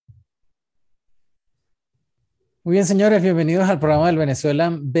Muy bien, señores, bienvenidos al programa del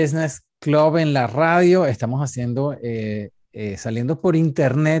Venezuelan Business Club en la radio. Estamos haciendo, saliendo por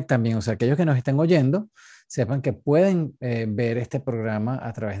internet también, o sea, aquellos que nos estén oyendo, sepan que pueden ver este programa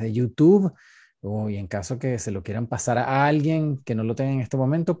a través de YouTube y en caso que se lo quieran pasar a alguien que no lo tenga en este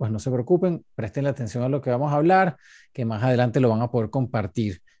momento, pues no se preocupen, presten atención a lo que vamos a hablar, que más adelante lo van a poder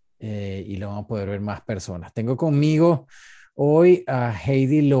compartir y lo van a poder ver más personas. Tengo conmigo hoy a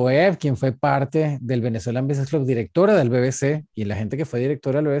Heidi Loeb, quien fue parte del Venezuelan Business Club, directora del BBC, y la gente que fue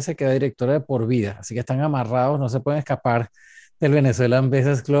directora del BBC queda directora de por vida, así que están amarrados, no se pueden escapar del Venezuelan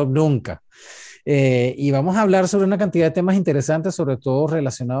Business Club nunca. Y vamos a hablar sobre una cantidad de temas interesantes, sobre todo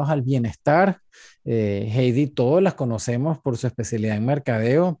relacionados al bienestar. Heidi, todos las conocemos por su especialidad en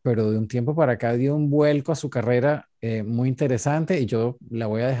mercadeo, pero de un tiempo para acá dio un vuelco a su carrera muy interesante y yo la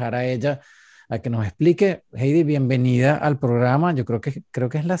voy a dejar a ella a que nos explique. Heidi, bienvenida al programa. Yo creo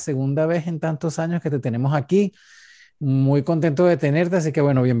que es la segunda vez en tantos años que te tenemos aquí. Muy contento de tenerte, así que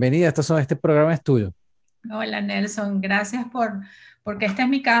bueno, bienvenida. Este programa es tuyo. Hola Nelson, gracias porque esta es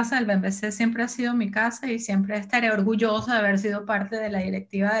mi casa, el BMBC siempre ha sido mi casa y siempre estaré orgullosa de haber sido parte de la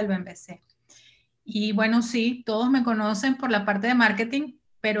directiva del BMBC. Y bueno, sí, todos me conocen por la parte de marketing,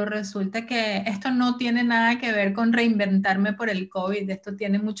 pero resulta que esto no tiene nada que ver con reinventarme por el COVID, esto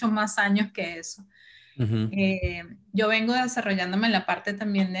tiene muchos más años que eso. Ujú. Yo vengo desarrollándome en la parte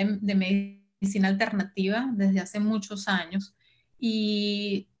también de medicina alternativa desde hace muchos años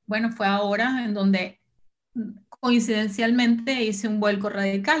y bueno, fue ahora en donde coincidencialmente hice un vuelco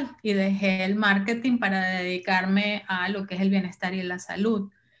radical y dejé el marketing para dedicarme a lo que es el bienestar y la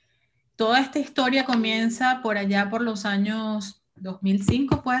salud. Toda esta historia comienza por allá por los años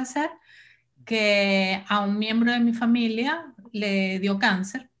 2005, puede ser, que a un miembro de mi familia le dio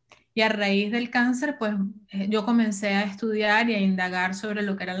cáncer y a raíz del cáncer, pues yo comencé a estudiar y a indagar sobre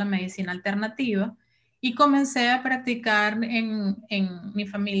lo que era la medicina alternativa y comencé a practicar en mi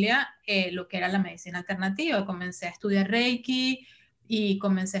familia lo que era la medicina alternativa. Comencé a estudiar Reiki y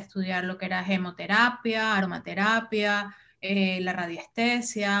comencé a estudiar lo que era gemoterapia, aromaterapia, la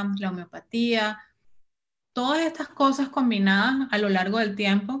radiestesia, la homeopatía. Todas estas cosas combinadas a lo largo del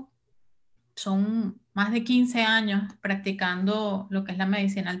tiempo son más de 15 años practicando lo que es la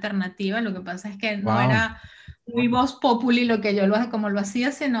medicina alternativa. Lo que pasa es que no Wow. era muy voz populi lo que yo como lo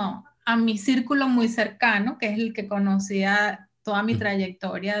hacía, sino a mi círculo muy cercano, que es el que conocía toda mi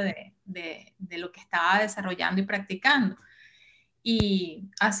trayectoria de lo que estaba desarrollando y practicando. Y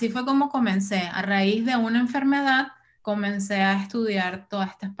así fue como comencé. A raíz de una enfermedad, comencé a estudiar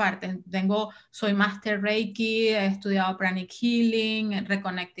todas estas partes. Soy Master Reiki, he estudiado Pranic Healing,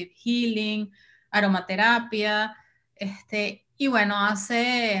 Reconnective Healing, aromaterapia. Y bueno,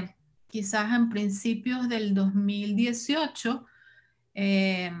 hace quizás en principios del 2018,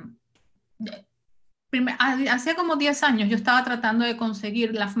 eh, hacía como 10 años yo estaba tratando de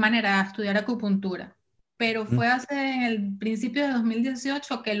conseguir la manera de estudiar acupuntura, pero Mm. fue hace en el principio de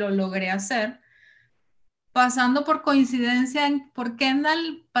 2018 que lo logré hacer. Pasando por coincidencia por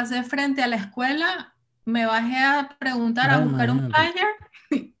Kendall, pasé frente a la escuela, me bajé a preguntar, a Ah, buscar un imagínate.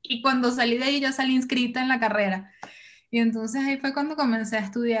 flyer y cuando salí de ahí ya salí inscrita en la carrera. Y entonces ahí fue cuando comencé a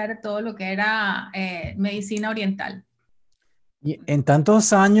estudiar todo lo que era medicina oriental. Y en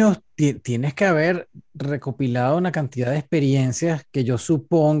tantos años tienes que haber recopilado una cantidad de experiencias que yo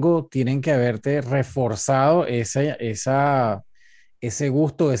supongo tienen que haberte reforzado ese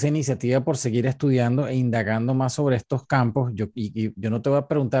gusto, esa iniciativa por seguir estudiando e indagando más sobre estos campos. Y yo no te voy a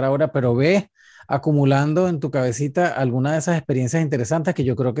preguntar ahora, pero ve acumulando en tu cabecita alguna de esas experiencias interesantes que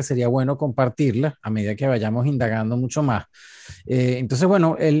yo creo que sería bueno compartirlas a medida que vayamos indagando mucho más. Entonces,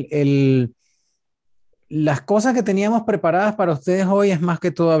 bueno, las cosas que teníamos preparadas para ustedes hoy es más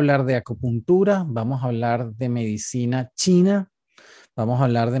que todo hablar de acupuntura, vamos a hablar de medicina china, vamos a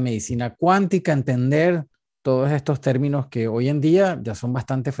hablar de medicina cuántica, entender todos estos términos que hoy en día ya son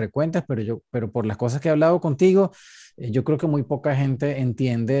bastante frecuentes, pero por las cosas que he hablado contigo, yo creo que muy poca gente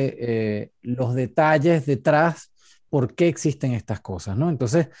entiende los detalles detrás, por qué existen estas cosas, ¿no?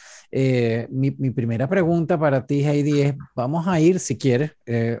 Entonces, mi primera pregunta para ti, Heidi, es, vamos a ir, si quieres,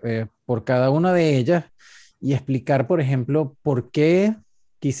 por cada una de ellas y explicar, por ejemplo, por qué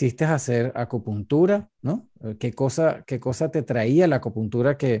quisiste hacer acupuntura, ¿no? Qué cosa te traía la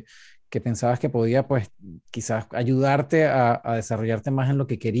acupuntura que pensabas que podía, pues, quizás ayudarte a desarrollarte más en lo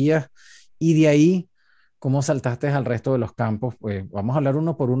que querías? Y de ahí, ¿cómo saltaste al resto de los campos? Pues vamos a hablar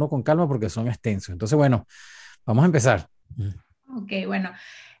uno por uno con calma porque son extensos. Entonces, bueno, vamos a empezar. Ok, bueno,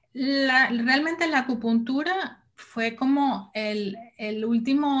 realmente la acupuntura fue como el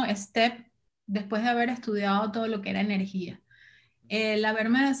último step después de haber estudiado todo lo que era energía. el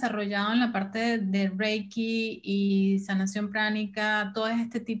haberme desarrollado en la parte de Reiki y sanación pránica, todo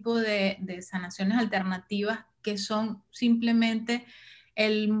este tipo de sanaciones alternativas que son simplemente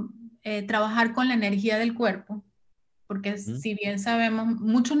el trabajar con la energía del cuerpo, porque si bien sabemos,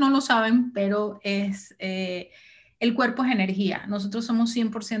 muchos no lo saben, pero el cuerpo es energía. Nosotros somos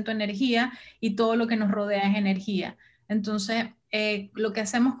 100% energía y todo lo que nos rodea es energía. Entonces, lo que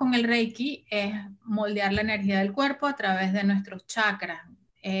hacemos con el Reiki es moldear la energía del cuerpo a través de nuestros chakras.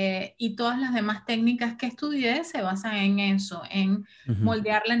 Y todas las demás técnicas que estudié se basan en eso, en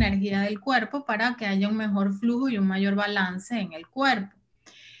moldear la energía del cuerpo para que haya un mejor flujo y un mayor balance en el cuerpo.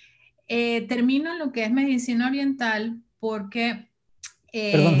 Termino en lo que es medicina oriental porque...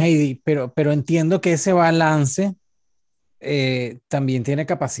 Perdón, Heidi, pero entiendo que ese balance también tiene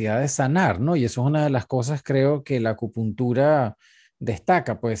capacidad de sanar, ¿no? Y eso es una de las cosas, creo, que la acupuntura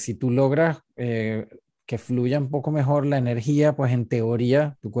destaca. Pues si tú logras que fluya un poco mejor la energía, pues en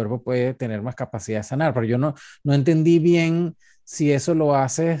teoría tu cuerpo puede tener más capacidad de sanar. Pero yo no entendí bien si eso lo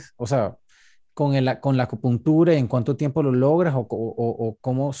haces, o sea, con la acupuntura, y en cuánto tiempo lo logras o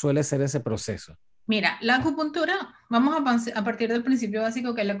cómo suele ser ese proceso. Mira, la acupuntura, vamos a partir del principio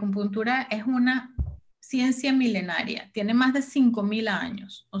básico que la acupuntura es una ciencia milenaria, tiene más de 5.000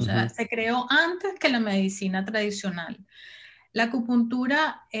 años, o sea, se creó antes que la medicina tradicional. La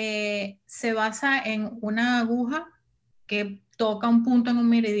acupuntura se basa en una aguja que toca un punto en un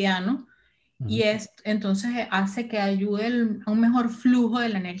meridiano y entonces hace que ayude a un mejor flujo de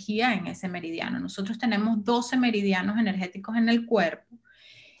la energía en ese meridiano. Nosotros tenemos 12 meridianos energéticos en el cuerpo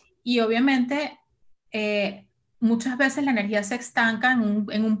y obviamente muchas veces la energía se estanca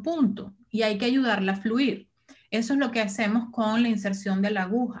en un punto y hay que ayudarla a fluir. Eso es lo que hacemos con la inserción de la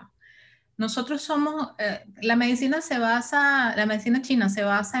aguja. Nosotros somos, la medicina china se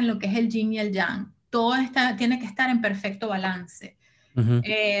basa en lo que es el yin y el yang. Todo tiene que estar en perfecto balance.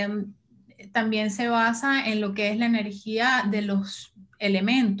 Eh, También se basa en lo que es la energía de los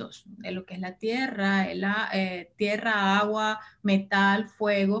elementos, de lo que es la tierra, tierra, agua, metal,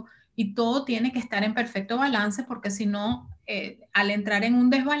 fuego, y todo tiene que estar en perfecto balance porque si no, al entrar en un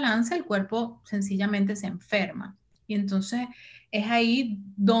desbalance, el cuerpo sencillamente se enferma. Y entonces es ahí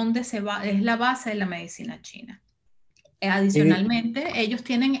donde es la base de la medicina china. Adicionalmente, ellos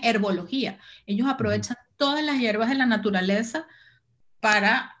tienen herbología. Ellos aprovechan todas las hierbas de la naturaleza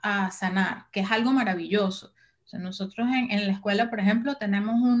para sanar, que es algo maravilloso. O sea, nosotros en la escuela, por ejemplo,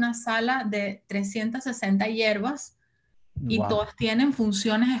 tenemos una sala de 360 hierbas y todas tienen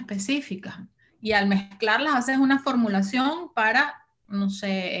funciones específicas. Y al mezclarlas haces una formulación para, no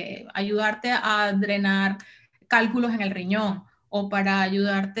sé, ayudarte a drenar cálculos en el riñón o para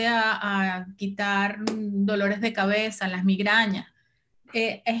ayudarte a quitar dolores de cabeza, las migrañas.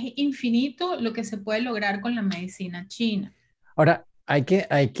 Es infinito lo que se puede lograr con la medicina china. Ahora,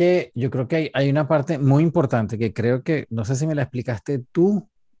 yo creo que hay una parte muy importante que creo que, no sé si me la explicaste tú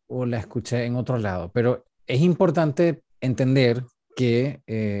o la escuché en otro lado, pero es importante entender que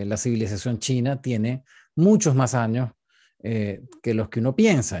la civilización china tiene muchos más años que los que uno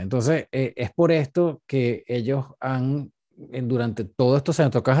piensa. Entonces, es por esto que ellos han, durante todos estos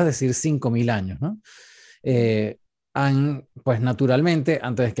años, tocas decir 5.000 años, ¿no? Pues naturalmente,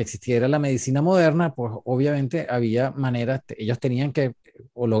 antes de que existiera la medicina moderna, pues obviamente había maneras, ellos tenían que,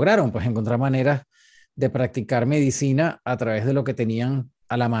 o lograron pues encontrar maneras de practicar medicina a través de lo que tenían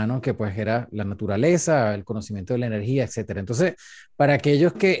a la mano, que pues era la naturaleza, el conocimiento de la energía, etcétera. Entonces, para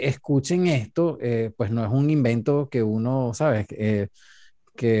aquellos que escuchen esto, pues no es un invento que uno, ¿sabes? Que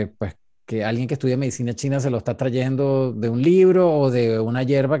pues que alguien que estudia medicina china se lo está trayendo de un libro o de una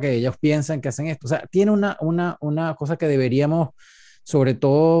hierba que ellos piensan que hacen esto. O sea, tiene una cosa que deberíamos sobre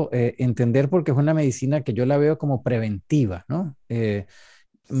todo entender porque es una medicina que yo la veo como preventiva, ¿no?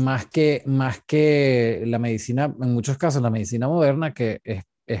 Más que la medicina, en muchos casos, la medicina moderna, que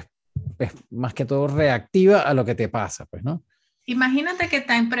es más que todo reactiva a lo que te pasa, pues, ¿no? Imagínate que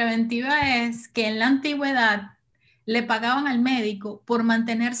tan preventiva es que en la antigüedad le pagaban al médico por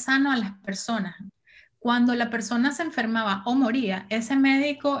mantener sano a las personas. Cuando la persona se enfermaba o moría, ese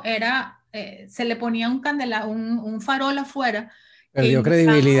médico se le ponía un farol afuera que Perdió indicaba,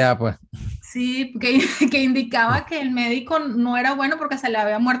 credibilidad, pues. sí, que indicaba que el médico no era bueno porque se le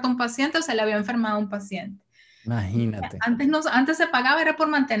había muerto un paciente o se le había enfermado un paciente. Imagínate. Antes se pagaba era por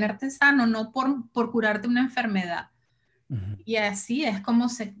mantenerte sano, no por curarte una enfermedad. Y así es como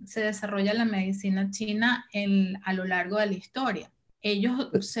se desarrolla la medicina china a lo largo de la historia. Ellos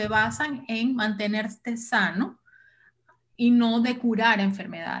se basan en mantenerte sano y no de curar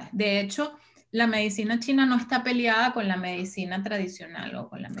enfermedades. De hecho, la medicina china no está peleada con la medicina tradicional o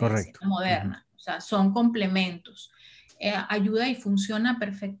con la medicina Correcto. moderna. O sea, son complementos. ayuda y funciona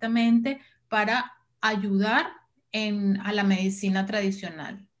perfectamente para ayudar a la medicina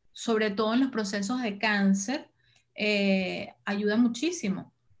tradicional, sobre todo en los procesos de cáncer. Ayuda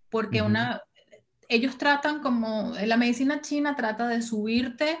muchísimo, porque ellos tratan como, la medicina china trata de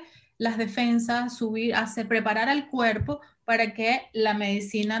subirte las defensas, preparar al cuerpo para que la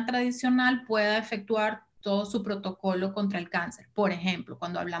medicina tradicional pueda efectuar todo su protocolo contra el cáncer, por ejemplo,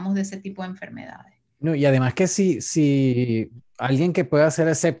 cuando hablamos de ese tipo de enfermedades. No, y además que si alguien que pueda ser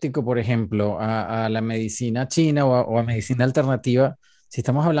escéptico, por ejemplo, a la medicina china o a medicina alternativa, si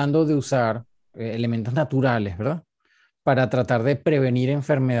estamos hablando de usar elementos naturales, ¿verdad? Para tratar de prevenir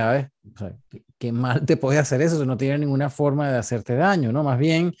enfermedades, o sea, ¿qué mal te puede hacer eso? No tiene ninguna forma de hacerte daño, ¿no? Más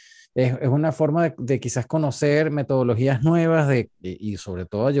bien es una forma de quizás conocer metodologías nuevas y sobre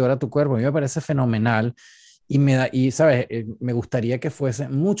todo ayudar a tu cuerpo. A mí me parece fenomenal y sabes, me gustaría que fuese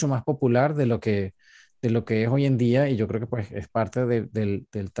mucho más popular de lo que es hoy en día y yo creo que pues es parte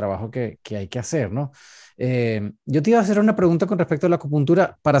del trabajo que hay que hacer, ¿no? Yo te iba a hacer una pregunta con respecto a la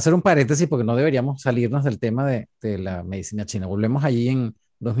acupuntura para hacer un paréntesis porque no deberíamos salirnos del tema de la medicina china. Volvemos allí en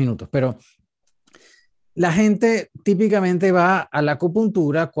 2 minutos, pero la gente típicamente va a la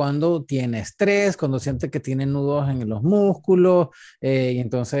acupuntura cuando tiene estrés, cuando siente que tiene nudos en los músculos y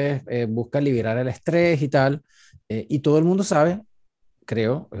entonces busca liberar el estrés y tal. Y todo el mundo sabe,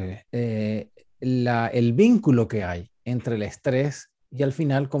 creo, el vínculo que hay entre el estrés y al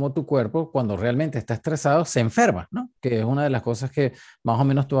final cómo tu cuerpo, cuando realmente está estresado, se enferma, ¿no? Que es una de las cosas que más o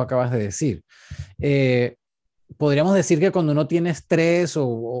menos tú acabas de decir. Eh, Podríamos decir que cuando uno tiene estrés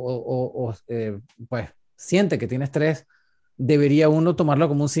pues siente que tiene estrés, debería uno tomarlo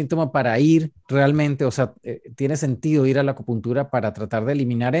como un síntoma para ir realmente, o sea, ¿tiene sentido ir a la acupuntura para tratar de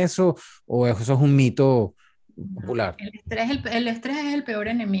eliminar eso o eso es un mito No. popular? El estrés es el peor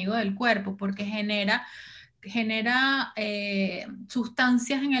enemigo del cuerpo porque genera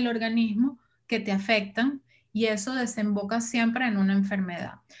sustancias en el organismo que te afectan y eso desemboca siempre en una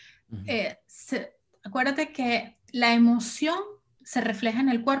enfermedad. Uh -huh. Acuérdate que la emoción se refleja en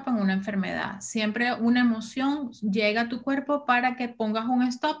el cuerpo en una enfermedad. Siempre una emoción llega a tu cuerpo para que pongas un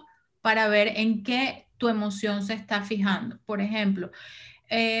stop para ver en qué tu emoción se está fijando. Por ejemplo,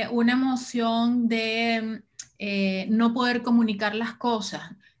 una emoción de no poder comunicar las cosas,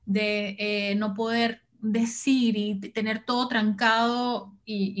 de no poder decir y tener todo trancado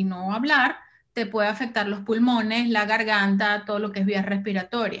y no hablar, te puede afectar los pulmones, la garganta, todo lo que es vías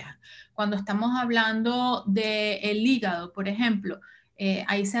respiratorias. Cuando estamos hablando del hígado, por ejemplo,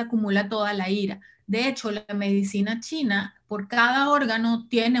 ahí se acumula toda la ira. De hecho, la medicina china, por cada órgano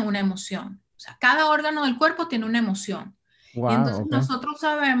tiene una emoción. O sea, cada órgano del cuerpo tiene una emoción. Y Wow, entonces ok. nosotros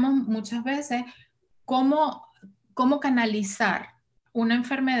sabemos muchas veces cómo, cómo canalizar una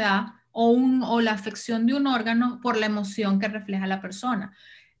enfermedad o la afección de un órgano por la emoción que refleja la persona.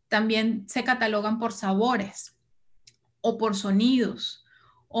 También se catalogan por sabores o por sonidos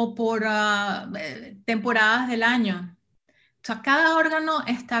o por temporadas del año. O sea, cada órgano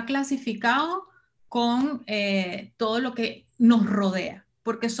está clasificado con todo lo que nos rodea,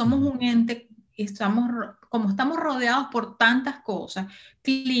 porque somos Uh-huh. un ente y como estamos rodeados por tantas cosas,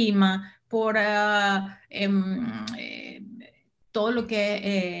 clima, por todo lo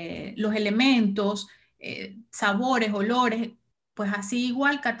que los elementos, sabores, olores, pues así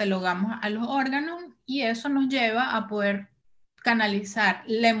igual catalogamos a los órganos y eso nos lleva a poder canalizar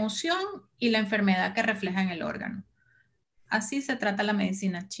la emoción y la enfermedad que refleja en el órgano. Así se trata la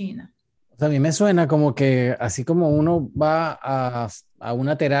medicina china. O sea, a mí me suena como que así como uno va a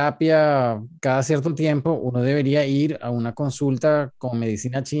una terapia cada cierto tiempo, uno debería ir a una consulta con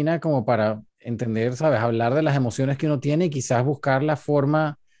medicina china como para entender, ¿sabes? Hablar de las emociones que uno tiene y quizás buscar la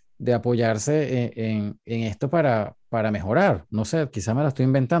forma de apoyarse en esto para mejorar. No sé, quizás me lo estoy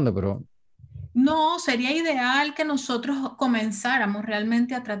inventando, pero No, sería ideal que nosotros comenzáramos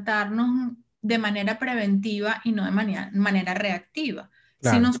realmente a tratarnos de manera preventiva y no de manera reactiva. Si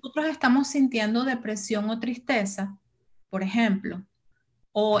claro. nosotros estamos sintiendo depresión o tristeza, por ejemplo,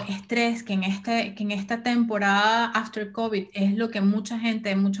 o estrés, que en esta temporada after COVID es lo que mucha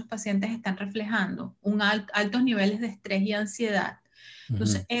gente, muchos pacientes están reflejando, altos niveles de estrés y ansiedad. Ujú.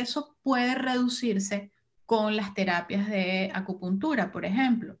 Entonces, eso puede reducirse con las terapias de acupuntura, por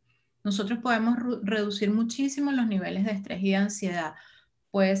ejemplo. Nosotros podemos reducir muchísimo los niveles de estrés y de ansiedad.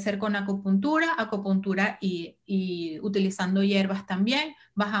 Puede ser con acupuntura y utilizando hierbas también,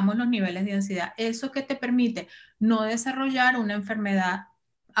 bajamos los niveles de ansiedad. Eso que te permite no desarrollar una enfermedad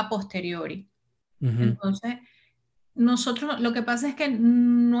a posteriori. Ujú. Entonces, nosotros, lo que pasa es que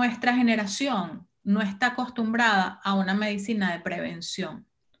nuestra generación no está acostumbrada a una medicina de prevención.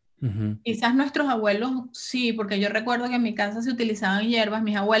 Ujú. Quizás nuestros abuelos sí, porque yo recuerdo que en mi casa se utilizaban hierbas,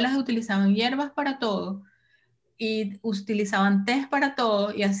 mis abuelas utilizaban hierbas para todo y utilizaban tés para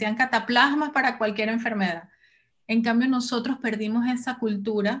todo y hacían cataplasmas para cualquier enfermedad. En cambio, nosotros perdimos esa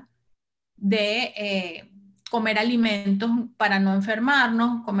cultura de comer alimentos para no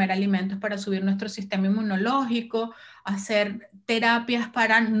enfermarnos, comer alimentos para subir nuestro sistema inmunológico, hacer terapias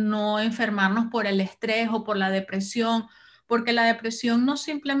para no enfermarnos por el estrés o por la depresión, porque la depresión no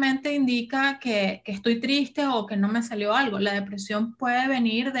simplemente indica que estoy triste o que no me salió algo. La depresión puede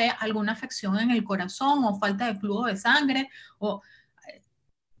venir de alguna afección en el corazón o falta de flujo de sangre o,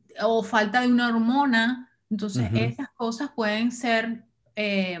 o falta de una hormona. Entonces, Ujú. esas cosas pueden ser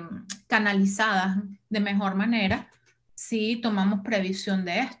eh, canalizadas de mejor manera si tomamos previsión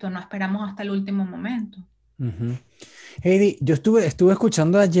de esto, no esperamos hasta el último momento. Ujú. Heidi, yo estuve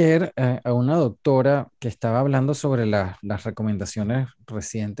escuchando ayer a una doctora que estaba hablando sobre las recomendaciones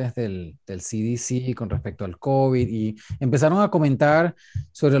recientes del CDC con respecto al COVID y empezaron a comentar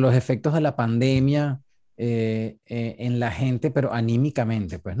sobre los efectos de la pandemia en la gente, pero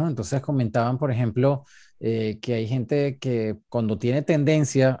anímicamente, pues, ¿no? Entonces comentaban, por ejemplo, que hay gente que cuando tiene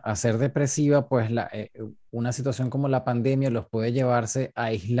tendencia a ser depresiva, pues una situación como la pandemia los puede llevarse a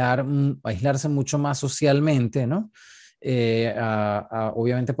aislarse mucho más socialmente, ¿no?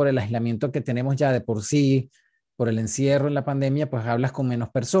 Obviamente por el aislamiento que tenemos ya de por sí, por el encierro en la pandemia, pues hablas con menos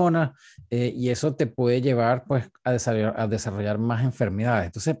personas y eso te puede llevar pues a desarrollar más enfermedades.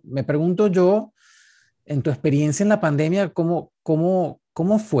 Entonces, me pregunto yo, en tu experiencia en la pandemia, ¿cómo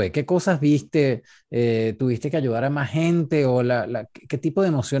fue? ¿Qué cosas viste? ¿Tuviste que ayudar a más gente? ¿O qué tipo de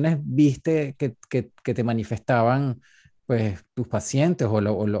emociones viste que te manifestaban pues, tus pacientes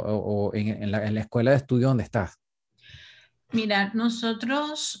o en la escuela de estudio donde estás? Mira,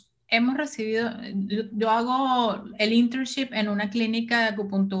 nosotros hemos recibido, yo hago el internship en una clínica de Ujú,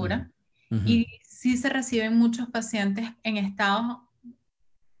 acupuntura ujú, y sí se reciben muchos pacientes en estados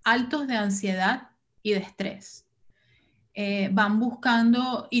altos de ansiedad y de estrés. Van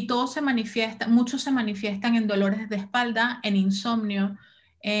buscando y todo se manifiesta, muchos se manifiestan en dolores de espalda, en insomnio,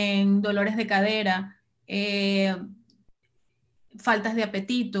 en dolores de cadera, faltas de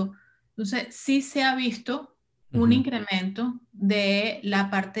apetito. Entonces, sí se ha visto un ujú, incremento de la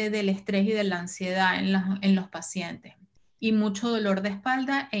parte del estrés y de la ansiedad en los pacientes y mucho dolor de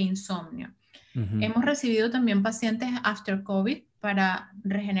espalda e insomnio. ujú. Hemos recibido también pacientes after COVID para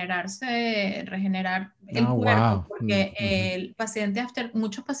regenerar el Ah, cuerpo, wow. porque Ujú,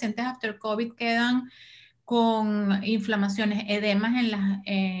 muchos pacientes after COVID quedan con inflamaciones, edemas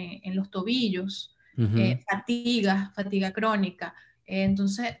en los tobillos, ujú, fatiga crónica.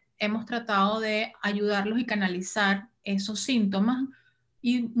 Entonces, hemos tratado de ayudarlos y canalizar esos síntomas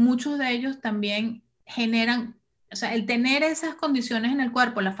y muchos de ellos también generan, o sea, el tener esas condiciones en el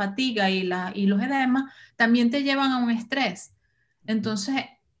cuerpo, la fatiga y los edemas, también te llevan a un estrés. Entonces,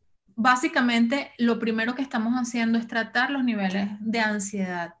 básicamente, lo primero que estamos haciendo es tratar los niveles de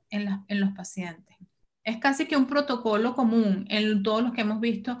ansiedad en los pacientes. Es casi que un protocolo común en todos los que hemos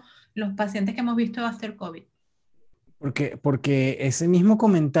visto, los pacientes que hemos visto after COVID. porque ese mismo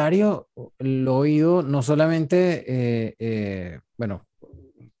comentario lo he oído no solamente, bueno,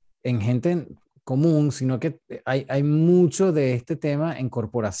 en gente común, sino que hay mucho de este tema en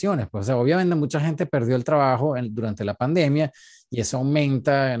corporaciones. Pues, o sea, obviamente mucha gente perdió el trabajo durante la pandemia y eso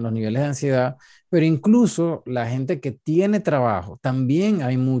aumenta en los niveles de ansiedad, pero incluso la gente que tiene trabajo, también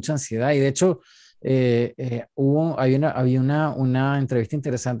hay mucha ansiedad y de hecho había una entrevista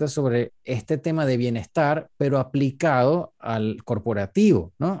interesante sobre este tema de bienestar, pero aplicado al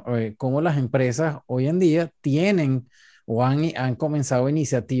corporativo, ¿no? Cómo las empresas hoy en día tienen o han comenzado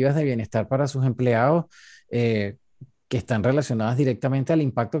iniciativas de bienestar para sus empleados que están relacionadas directamente al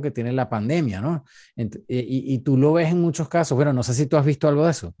impacto que tiene la pandemia, ¿no? Y tú lo ves en muchos casos. Bueno, no sé si tú has visto algo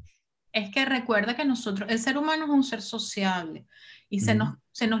de eso. Es que recuerda que nosotros, el ser humano es un ser sociable y Ujú,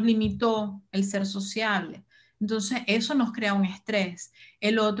 se nos limitó el ser sociable. Entonces, eso nos crea un estrés.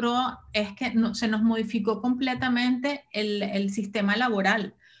 El otro es que se nos modificó completamente el sistema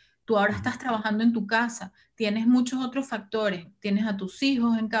laboral. Tú ahora ujú, estás trabajando en tu casa, tienes muchos otros factores, tienes a tus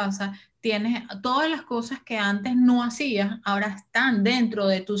hijos en casa, tienes todas las cosas que antes no hacías, ahora están dentro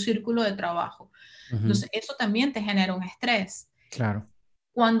de tu círculo de trabajo. ujú, Entonces, eso también te genera un estrés. claro.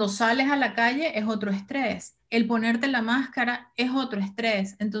 Cuando sales a la calle es otro estrés. El ponerte la máscara es otro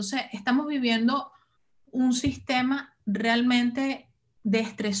estrés. Entonces, estamos viviendo un sistema realmente de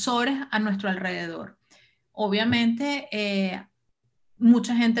estresores a nuestro alrededor. Obviamente,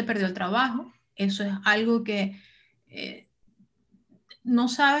 mucha gente perdió el trabajo. Eso es algo que eh, No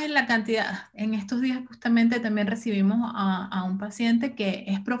sabes la cantidad. En estos días justamente también recibimos a un paciente que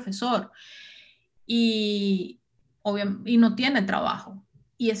es profesor y, y no tiene trabajo.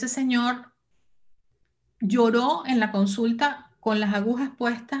 Y ese señor lloró en la consulta con las agujas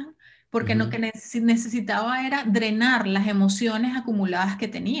puestas porque lo que Ujú, necesitaba era drenar las emociones acumuladas que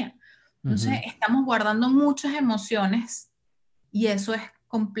tenía. Entonces, ujú. estamos guardando muchas emociones y eso es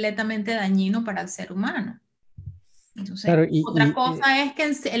completamente dañino para el ser humano. Entonces, Claro, otra cosa es que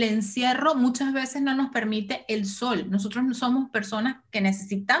el encierro muchas veces no nos permite el sol. Nosotros no somos personas que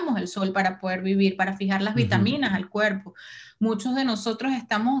necesitamos el sol para poder vivir, para fijar las ujú. vitaminas al cuerpo. Muchos de nosotros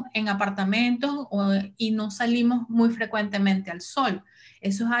estamos en apartamentos y no salimos muy frecuentemente al sol.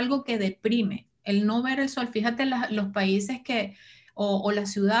 Eso es algo que deprime. El no ver el sol, fíjate los países o las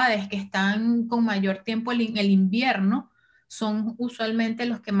ciudades que están con mayor tiempo el invierno, son usualmente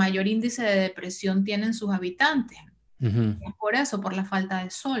los que mayor índice de depresión tienen sus habitantes. Ujú. Es por eso, por la falta de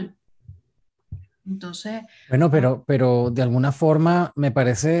sol. Entonces, Bueno, ah, pero de alguna forma me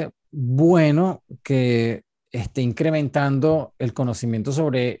parece bueno que esté incrementando el conocimiento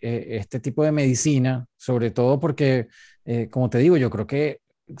sobre este tipo de medicina, sobre todo porque, como te digo, yo creo que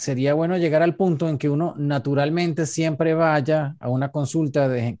sería bueno llegar al punto en que uno naturalmente siempre vaya a una consulta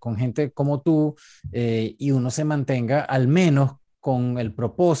con gente como tú, y uno se mantenga al menos con el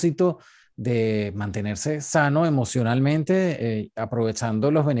propósito de mantenerse sano emocionalmente,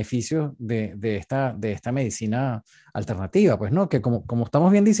 aprovechando los beneficios de esta medicina alternativa, pues, ¿no? Que como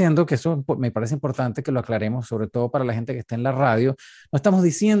estamos bien diciendo, que eso me parece importante que lo aclaremos, sobre todo para la gente que está en la radio, no estamos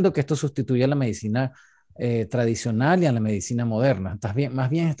diciendo que esto sustituya a la medicina tradicional y a la medicina moderna. Más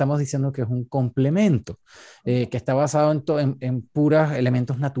bien estamos diciendo que es un complemento, que está basado en puros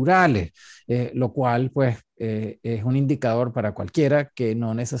elementos naturales, lo cual pues es un indicador para cualquiera que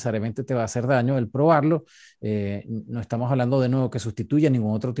no necesariamente te va a hacer daño el probarlo. No estamos hablando de nuevo que sustituya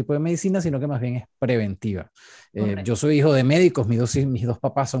ningún otro tipo de medicina, sino que más bien es preventiva. Yo correcto. soy hijo de médicos, mis dos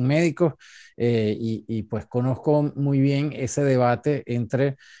papás son médicos, pues conozco muy bien ese debate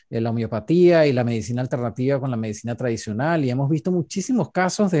entre la homeopatía y la medicina alternativa con la medicina tradicional, y hemos visto muchísimos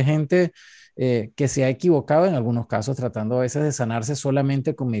casos de gente que se ha equivocado en algunos casos tratando a veces de sanarse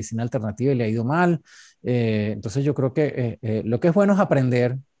solamente con medicina alternativa y le ha ido mal. Entonces yo creo que lo que es bueno es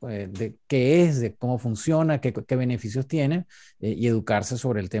aprender de qué es, de cómo funciona, qué beneficios tiene, y educarse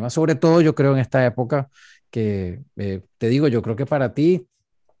sobre el tema. Sobre todo yo creo en esta época que, te digo, yo creo que para ti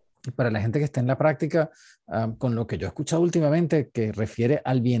y para la gente que está en la práctica, con lo que yo he escuchado últimamente que refiere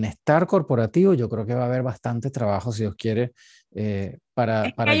al bienestar corporativo, yo creo que va a haber bastante trabajo, si Dios quiere, Es que para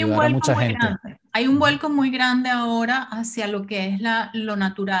hay un ayudar a vuelco mucha muy gente. grande. Hay un Ujú. vuelco muy grande ahora hacia lo que es lo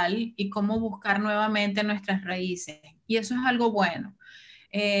natural y cómo buscar nuevamente nuestras raíces. Y eso es algo bueno.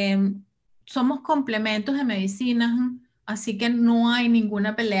 Eh, Somos complementos de medicinas, así que no hay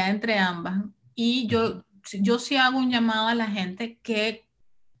ninguna pelea entre ambas. Y yo sí hago un llamado a la gente que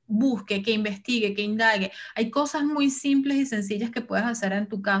busque, que investigue, que indague. Hay cosas muy simples y sencillas que puedes hacer en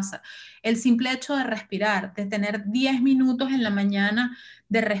tu casa. El simple hecho de respirar, de tener 10 minutos en la mañana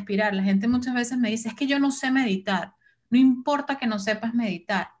de respirar. La gente muchas veces me dice, es que yo no sé meditar. No importa que no sepas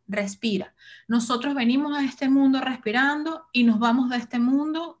meditar, respira. Nosotros venimos a este mundo respirando y nos vamos de este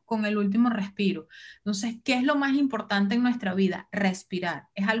mundo con el último respiro. Entonces, ¿qué es lo más importante en nuestra vida? Respirar.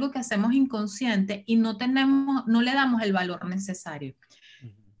 Es algo que hacemos inconsciente y no le damos el valor necesario.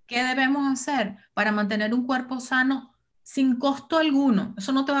 ¿Qué debemos hacer para mantener un cuerpo sano sin costo alguno?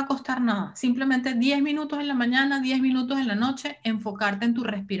 Eso no te va a costar nada. Simplemente 10 minutos en la mañana, 10 minutos en la noche, enfocarte en tu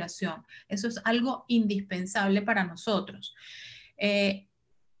respiración. Eso es algo indispensable para nosotros. Eh,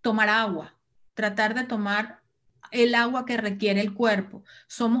 Tomar agua, tratar de tomar el agua que requiere el cuerpo.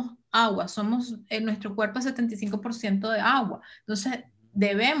 Somos agua, en nuestro cuerpo es 75% de agua. Entonces,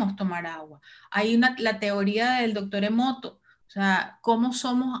 debemos tomar agua. Hay la teoría del doctor Emoto, o sea, cómo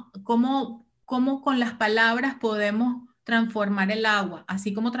con las palabras podemos transformar el agua.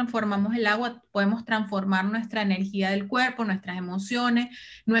 Así como transformamos el agua, podemos transformar nuestra energía del cuerpo, nuestras emociones,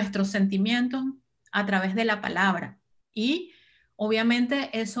 nuestros sentimientos a través de la palabra. Y obviamente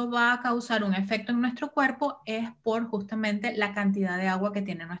eso va a causar un efecto en nuestro cuerpo, es por justamente la cantidad de agua que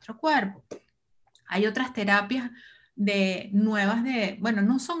tiene nuestro cuerpo. Hay otras terapias bueno,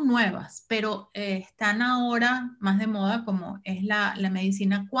 no son nuevas, pero están ahora más de moda como es la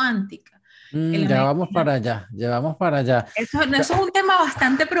medicina cuántica. en la Ya vamos medicina. para allá, ya vamos para allá. Eso es un tema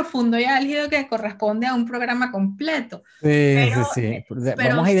bastante profundo y álgido que corresponde a un programa completo, Sí, pero, sí, sí. pero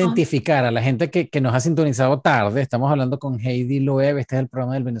Vamos a son, identificar a la gente que nos ha sintonizado tarde. Estamos hablando con Heidi Loeb. Este es el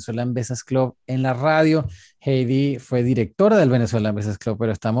programa del Venezuelan Business Club en la radio. Heidi fue directora del Venezuelan Business Club,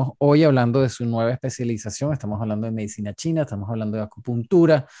 pero estamos hoy hablando de su nueva especialización. Estamos hablando de medicina china, estamos hablando de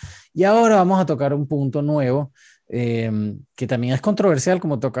acupuntura y ahora vamos a tocar un punto nuevo que también es controversial,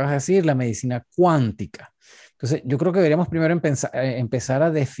 como tocas decir, la medicina cuántica. Entonces, yo creo que deberíamos primero empezar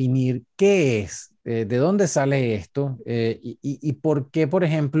a definir qué es, de dónde sale esto y por qué, por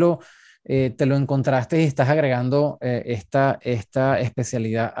ejemplo, te lo encontraste y estás agregando esta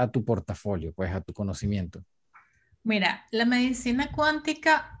especialidad a tu portafolio, pues a tu conocimiento. mira, la medicina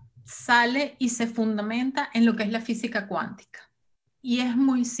cuántica sale y se fundamenta en lo que es la física cuántica. Y es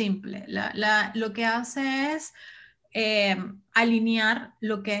muy simple. Lo que hace es eh, alinear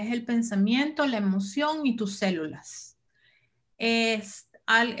lo que es el pensamiento, la emoción y tus células. Es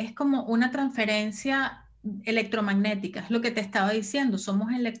como una transferencia electromagnética, es lo que te estaba diciendo, somos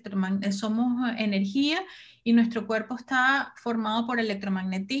energía y nuestro cuerpo está formado por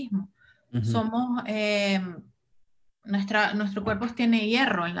electromagnetismo. Ujú, Somos, nuestro cuerpo tiene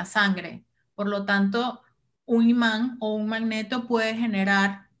hierro en la sangre, por lo tanto, un imán o un magneto puede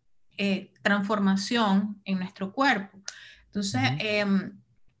generar transformación en nuestro cuerpo. Entonces, ujú.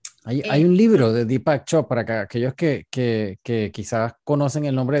 Hay eh, un libro de Deepak Chopra, que aquellos que quizás conocen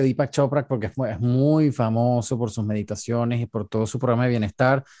el nombre de Deepak Chopra porque es muy famoso por sus meditaciones y por todo su programa de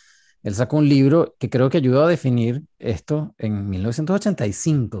bienestar. Él sacó un libro que creo que ayudó a definir esto en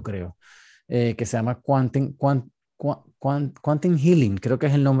 1985, creo, que se llama Quantum Healing, creo que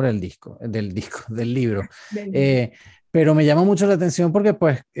es el nombre del libro. del- Eh, pero me llama mucho la atención porque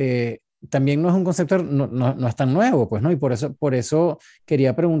pues también no es un concepto, no es tan nuevo, pues, ¿no? Y por eso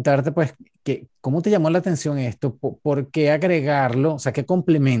quería preguntarte, pues, ¿cómo te llamó la atención esto? ¿Por qué agregarlo? O sea, qué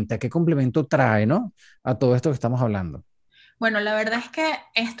complemento trae, ¿no? A todo esto que estamos hablando. Bueno, la verdad es que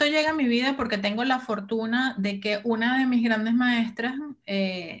esto llega a mi vida porque tengo la fortuna de que una de mis grandes maestras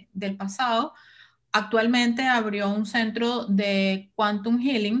del pasado actualmente abrió un centro de Quantum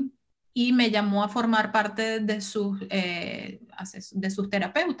Healing y me llamó a formar parte de sus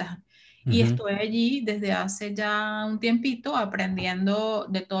terapeutas. Y Ujú, estoy allí desde hace ya un tiempito aprendiendo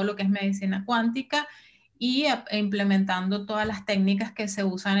de todo lo que es medicina cuántica y implementando todas las técnicas que se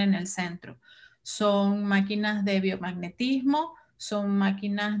usan en el centro. Son máquinas de biomagnetismo, son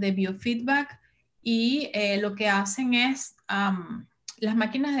máquinas de biofeedback y lo que hacen es las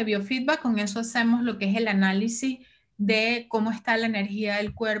máquinas de biofeedback, con eso hacemos lo que es el análisis de cómo está la energía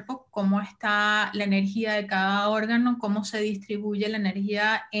del cuerpo, cómo está la energía de cada órgano, cómo se distribuye la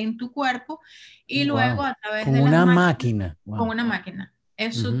energía en tu cuerpo y luego wow. a través Con de las una máquinas, máquina. con Wow. una máquina.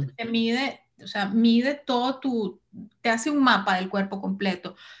 Eso Ujú, te mide, o sea, mide todo te hace un mapa del cuerpo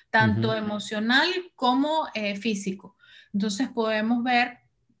completo, tanto ujú. emocional como físico. Entonces podemos ver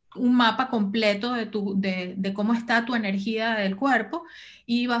un mapa completo de cómo está tu energía del cuerpo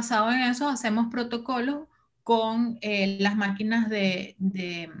y basado en eso hacemos protocolos con las máquinas de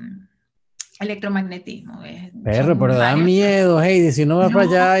electromagnetismo. Perro, Son pero da varias. miedo, Heidi, si uno va para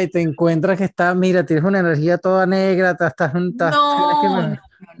No, allá y te encuentras que está, mira, tienes una energía toda negra, tienes que... no,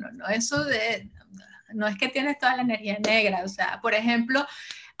 no, no, eso no es que tienes toda la energía negra, o sea, por ejemplo,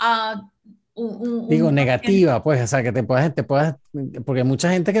 uh, Digo, un paciente. negativa, pues, o sea, que porque hay mucha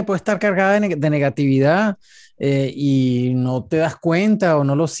gente que puede estar cargada de negatividad y no te das cuenta o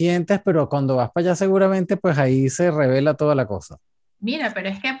no lo sientes, pero cuando vas para allá seguramente, pues ahí se revela toda la cosa. Mira, pero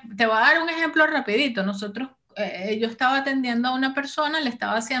es que te voy a dar un ejemplo rapidito. Yo estaba atendiendo a una persona, le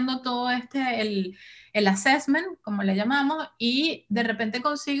estaba haciendo todo el assessment, como le llamamos, y de repente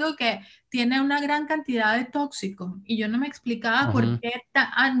consigo que tiene una gran cantidad de tóxicos y yo no me explicaba por Ujú. qué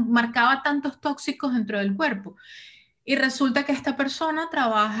marcaba tantos tóxicos dentro del cuerpo. Y resulta que esta persona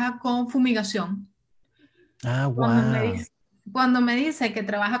trabaja con fumigación. Ah, Cuando me wow. dice, cuando me dice que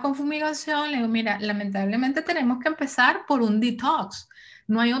trabaja con fumigación, le digo, mira, lamentablemente tenemos que empezar por un detox.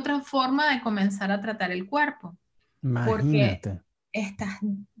 No hay otra forma de comenzar a tratar el cuerpo, porque Imagínate. estás,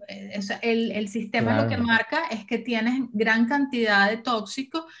 o sea, el sistema lo que Claro. marca es que tienes gran cantidad de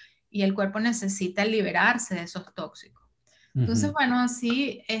tóxicos y el cuerpo necesita liberarse de esos tóxicos. Entonces, Ujú, bueno,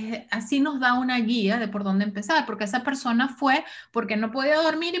 así nos da una guía de por dónde empezar, porque esa persona fue porque no podía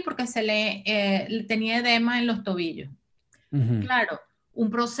dormir y porque le tenía edema en los tobillos. ujú. Claro, un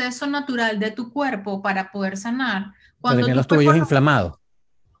proceso natural de tu cuerpo para poder sanar. O sea, Cuando tenía tu los cuerpo tobillos no, inflamados.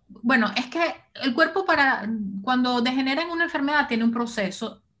 bueno, es que el cuerpo cuando degenera en una enfermedad tiene un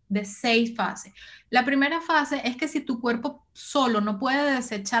proceso de 6 fases. La primera fase es que si tu cuerpo solo no puede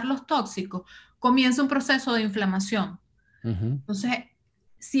desechar los tóxicos, comienza un proceso de inflamación. Entonces,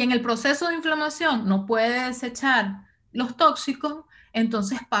 si en el proceso de inflamación no puede desechar los tóxicos,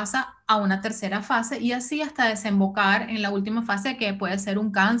 entonces pasa a una tercera fase y así hasta desembocar en la última fase, que puede ser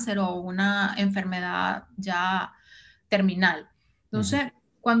un cáncer o una enfermedad ya terminal. Entonces,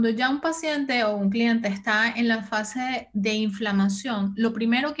 cuando ya un paciente o un cliente está en la fase de inflamación, lo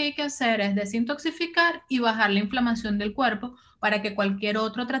primero que hay que hacer es desintoxicar y bajar la inflamación del cuerpo para que cualquier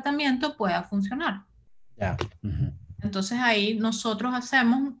otro tratamiento pueda funcionar. Ya. Entonces ahí nosotros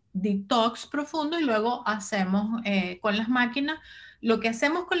hacemos detox profundo y luego hacemos con las máquinas. Lo que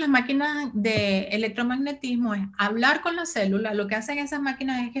hacemos con las máquinas de electromagnetismo es hablar con la célula. Lo que hacen esas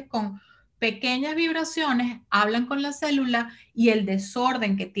máquinas es que con pequeñas vibraciones hablan con la célula y el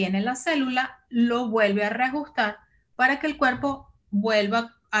desorden que tiene la célula lo vuelve a reajustar para que el cuerpo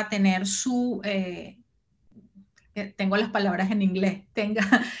vuelva a tener su, tengo las palabras en inglés, tenga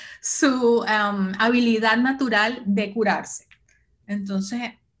su habilidad natural de curarse.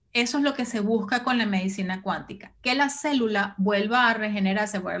 Entonces, eso es lo que se busca con la medicina cuántica, que la célula vuelva a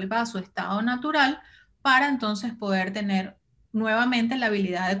regenerarse, vuelva a su estado natural para entonces poder tener nuevamente la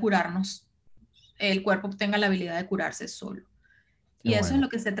habilidad de curarnos, el cuerpo tenga la habilidad de curarse solo. Y eso es lo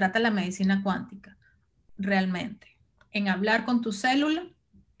que se trata la medicina cuántica, realmente, en hablar con tu célula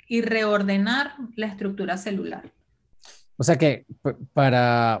y reordenar la estructura celular. O sea que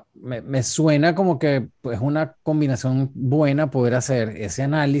me suena como que es pues, una combinación buena poder hacer ese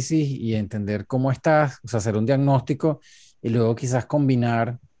análisis y entender cómo estás, o sea, hacer un diagnóstico y luego quizás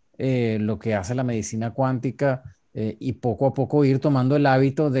combinar lo que hace la medicina cuántica y poco a poco ir tomando el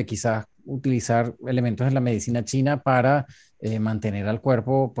hábito de quizás utilizar elementos de la medicina china para mantener al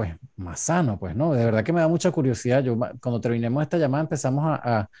cuerpo pues más sano, pues, ¿no? De verdad que me da mucha curiosidad. Cuando terminemos esta llamada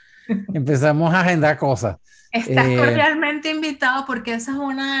empezamos a agendar cosas. Estás cordialmente invitado porque esa es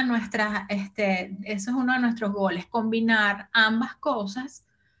una de nuestras, eso es uno de nuestros goles, combinar ambas cosas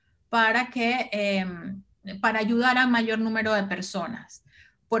para para ayudar a mayor número de personas,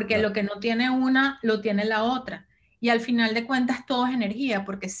 porque lo que no tiene una, lo tiene la otra. Y al final de cuentas todo es energía,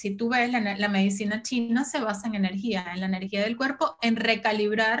 porque si tú ves la medicina china se basa en la energía del cuerpo, en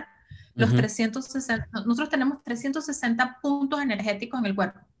recalibrar los 360, nosotros tenemos 360 puntos energéticos en el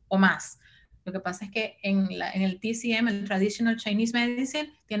cuerpo o más. Lo que pasa es que en el TCM, el Traditional Chinese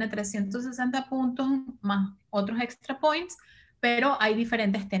Medicine, tiene 360 puntos más otros extra points, pero hay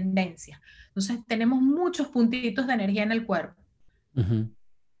diferentes tendencias. Entonces, tenemos muchos puntitos de energía en el cuerpo.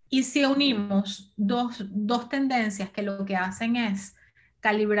 Y si unimos dos tendencias que lo que hacen es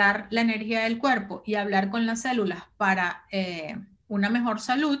calibrar la energía del cuerpo y hablar con las células para una mejor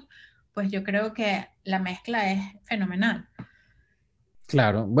salud, pues yo creo que la mezcla es fenomenal.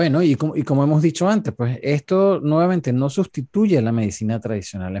 Claro, bueno, y como hemos dicho antes, pues esto nuevamente no sustituye la medicina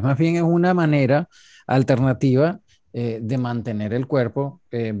tradicional, es más bien es una manera alternativa de mantener el cuerpo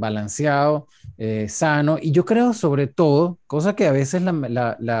balanceado, sano, y yo creo sobre todo, cosa que a veces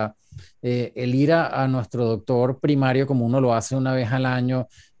el ir a nuestro doctor primario, como uno lo hace una vez al año,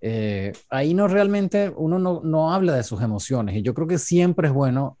 ahí no realmente uno no habla de sus emociones, y yo creo que siempre es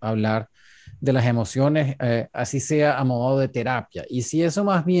bueno hablar de las emociones, así sea a modo de terapia. Y si eso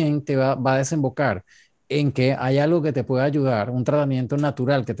más bien te va a desembocar en que hay algo que te pueda ayudar, un tratamiento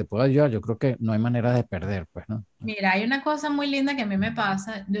natural que te pueda ayudar, yo creo que no hay manera de perder, pues, ¿no? Mira, hay una cosa muy linda que a mí me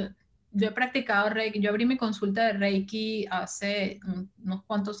pasa. Yo he practicado Reiki, yo abrí mi consulta de Reiki hace unos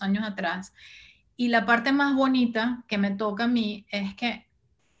cuantos años atrás. Y la parte más bonita que me toca a mí es que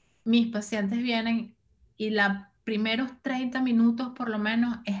mis pacientes vienen y los primeros 30 minutos por lo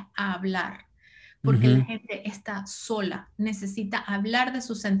menos es a hablar, porque la gente está sola, necesita hablar de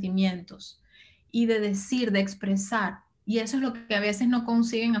sus sentimientos y de decir, de expresar. Y eso es lo que a veces no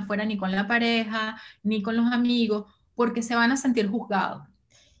consiguen afuera ni con la pareja, ni con los amigos, porque se van a sentir juzgados.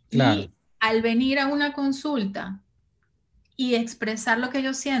 Claro. Y al venir a una consulta y expresar lo que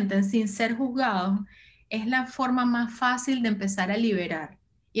ellos sienten sin ser juzgados, es la forma más fácil de empezar a liberar.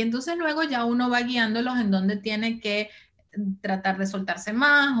 Y entonces luego ya uno va guiándolos en donde tiene que tratar de soltarse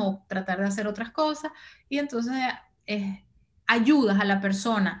más o tratar de hacer otras cosas. Y entonces ayudas a la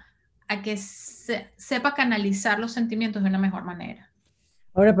persona a que sepa canalizar los sentimientos de una mejor manera.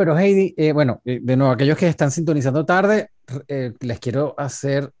 Ahora, pero Heidi, bueno, de nuevo, aquellos que están sintonizando tarde, les quiero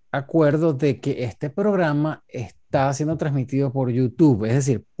hacer acuerdo de que este programa está siendo transmitido por YouTube, es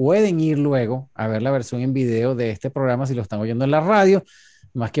decir, pueden ir luego a ver la versión en video de este programa si lo están oyendo en la radio,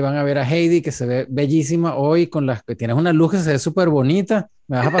 más que van a ver a Heidi que se ve bellísima hoy con las que tienes una luz que se ve súper bonita,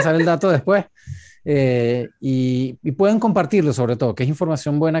 me vas a pasar el dato después. y pueden compartirlo sobre todo, que es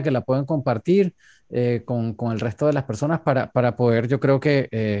información buena que la pueden compartir con el resto de las personas para poder, yo creo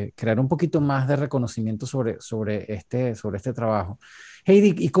que, crear un poquito más de reconocimiento sobre este trabajo.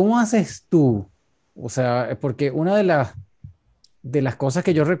 Heidi, ¿y cómo haces tú? O sea, porque una de las cosas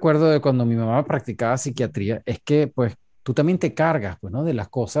que yo recuerdo de cuando mi mamá practicaba psiquiatría es que pues tú también te cargas, pues, ¿no? De las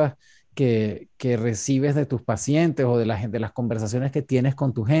cosas que recibes de tus pacientes o de las conversaciones que tienes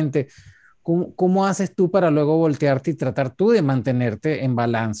con tu gente. ¿Cómo haces tú para luego voltearte y tratar tú de mantenerte en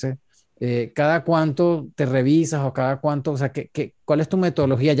balance? ¿Cada cuánto te revisas o cada cuánto, o sea, cuál es tu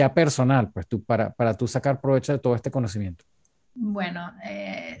metodología ya personal, pues tú, para tú sacar provecho de todo este conocimiento? Bueno,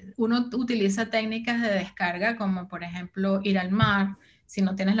 uno utiliza técnicas de descarga como por ejemplo ir al mar. Si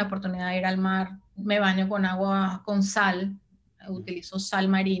no tienes la oportunidad de ir al mar, me baño con agua con sal, utilizo sal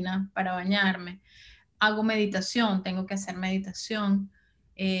marina para bañarme. Hago meditación, tengo que hacer meditación.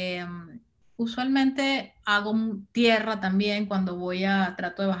 Eh, Usualmente hago tierra también cuando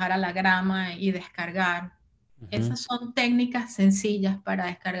trato de bajar a la grama y descargar. Ujú, Esas son técnicas sencillas para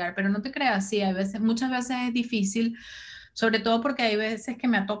descargar, pero no te creas, sí, hay veces, muchas veces es difícil, sobre todo porque hay veces que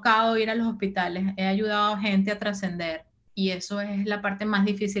me ha tocado ir a los hospitales, he ayudado a gente a trascender y eso es la parte más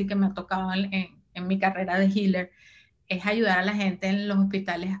difícil que me ha tocado en mi carrera de healer, es ayudar a la gente en los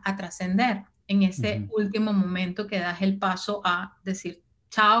hospitales a trascender en ese ujú, último momento que das el paso a decir,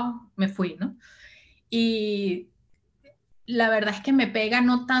 chao, me fui, ¿no? Y la verdad es que me pega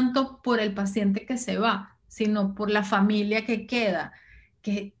no tanto por el paciente que se va, sino por la familia que queda,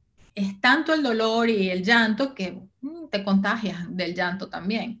 que es tanto el dolor y el llanto que te contagias del llanto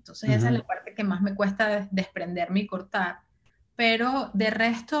también. Entonces esa es ujú. la parte que más me cuesta desprenderme y cortar. Pero de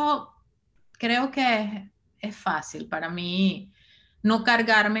resto, creo que es fácil para mí no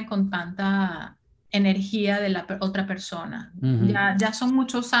cargarme con tanta energía de la otra persona. Ujú, Ya son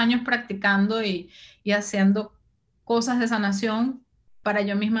muchos años practicando y haciendo cosas de sanación para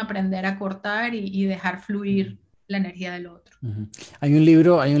yo misma aprender a cortar y dejar ujú, fluir la energía del otro. ujú. Hay un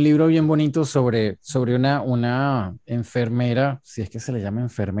libro bien bonito sobre una enfermera, si es que se le llama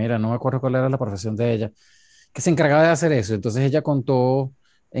enfermera, no me acuerdo cuál era la profesión de ella, que se encargaba de hacer eso. Entonces ella contó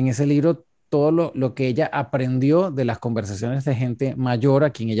en ese libro todo lo que ella aprendió de las conversaciones de gente mayor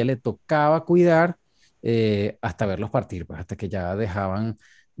a quien ella le tocaba cuidar, hasta verlos partir, pues hasta que ya dejaban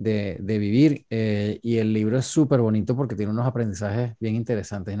de vivir. Y el libro es súper bonito porque tiene unos aprendizajes bien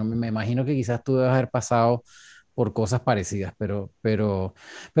interesantes. No, me imagino que quizás tú debes haber pasado por cosas parecidas, pero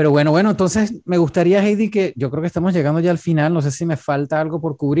bueno, entonces me gustaría, Heidi, que yo creo que estamos llegando ya al final, no sé si me falta algo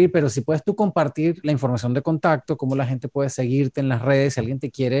por cubrir, pero si puedes tú compartir la información de contacto, cómo la gente puede seguirte en las redes, si alguien te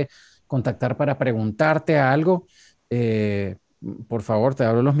quiere contactar para preguntarte algo, eh, por favor, te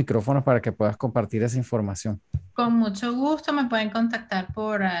abro los micrófonos para que puedas compartir esa información. Con mucho gusto me pueden contactar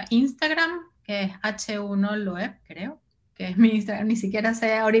por Instagram, que es H1Loeb, creo, que es mi Instagram. Ni siquiera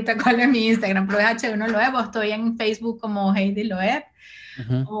sé ahorita cuál es mi Instagram, pero es H1Loeb. O estoy en Facebook como Heidi Loeb.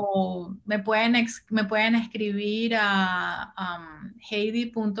 Ujú. O me pueden escribir a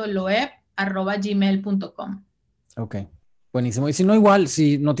heidi.loeb@gmail.com. Ok, buenísimo. Y si no, igual,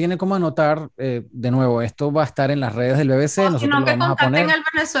 si no tiene cómo anotar, de nuevo, esto va a estar en las redes del BBC, O nosotros sino lo que vamos a contacten poner. al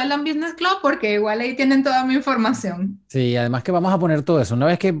Venezuelan Business Club porque igual ahí tienen toda mi información. Sí, además que vamos a poner todo eso. Una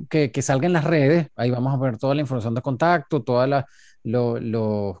vez que salga en las redes, ahí vamos a poner toda la información de contacto, todas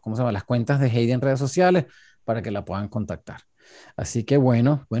 ¿cómo se llama? Las cuentas de Heidi en redes sociales para que la puedan contactar. Así que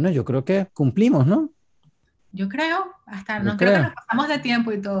bueno, yo creo que cumplimos, ¿no? Yo creo, hasta Yo no creo que nos creo. pasamos de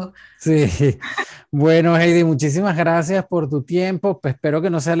tiempo y todo. Sí. Bueno, Heidi, muchísimas gracias por tu tiempo. Pues espero que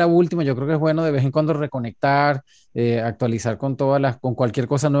no sea la última. Yo creo que es bueno de vez en cuando reconectar, actualizar con cualquier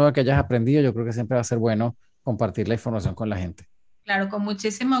cosa nueva que hayas aprendido. Yo creo que siempre va a ser bueno compartir la información con la gente. Claro, con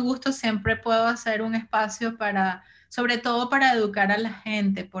muchísimo gusto siempre puedo hacer un espacio para, sobre todo para educar a la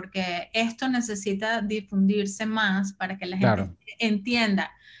gente, porque esto necesita difundirse más para que la gente Claro.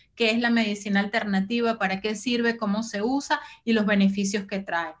 entienda qué es la medicina alternativa, para qué sirve, cómo se usa y los beneficios que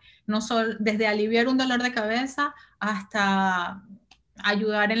trae. No solo desde aliviar un dolor de cabeza hasta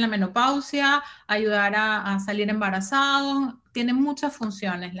ayudar en la menopausia, ayudar a salir embarazado. Tiene muchas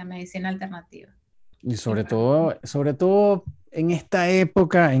funciones la medicina alternativa. Y Y sobre todo en esta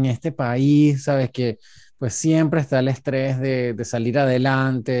época, en este país, sabes que pues siempre está el estrés de salir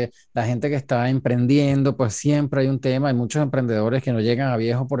adelante, la gente que está emprendiendo, pues siempre hay un tema, hay muchos emprendedores que no llegan a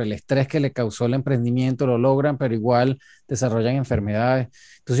viejo por el estrés que le causó el emprendimiento, lo logran, pero igual desarrollan enfermedades.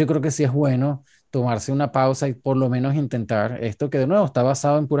 Entonces yo creo que sí es bueno tomarse una pausa y por lo menos intentar esto que de nuevo está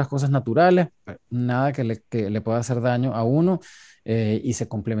basado en puras cosas naturales, nada que le pueda hacer daño a uno y se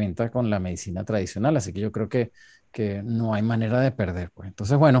complementa con la medicina tradicional. Así que yo creo que no hay manera de perder. Pues.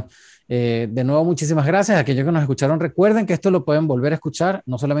 Entonces, bueno, de nuevo muchísimas gracias. Aquellos que nos escucharon, recuerden que esto lo pueden volver a escuchar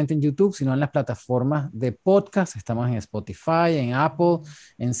no solamente en YouTube, sino en las plataformas de podcast. Estamos en Spotify, en Apple,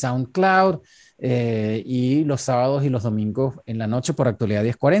 en SoundCloud. Y los sábados y los domingos en la noche por Actualidad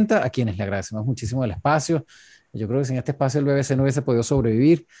 1040, a quienes le agradecemos muchísimo el espacio. Yo creo que sin este espacio el BBC no hubiese podido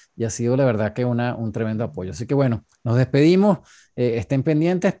sobrevivir y ha sido la verdad que un tremendo apoyo. Así que bueno, nos despedimos, estén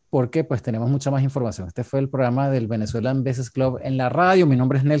pendientes porque pues tenemos mucha más información. Este fue el programa del Venezuelan Business Club en la radio. Mi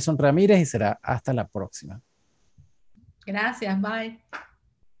nombre es Nelson Ramírez y será hasta la próxima. Gracias, bye.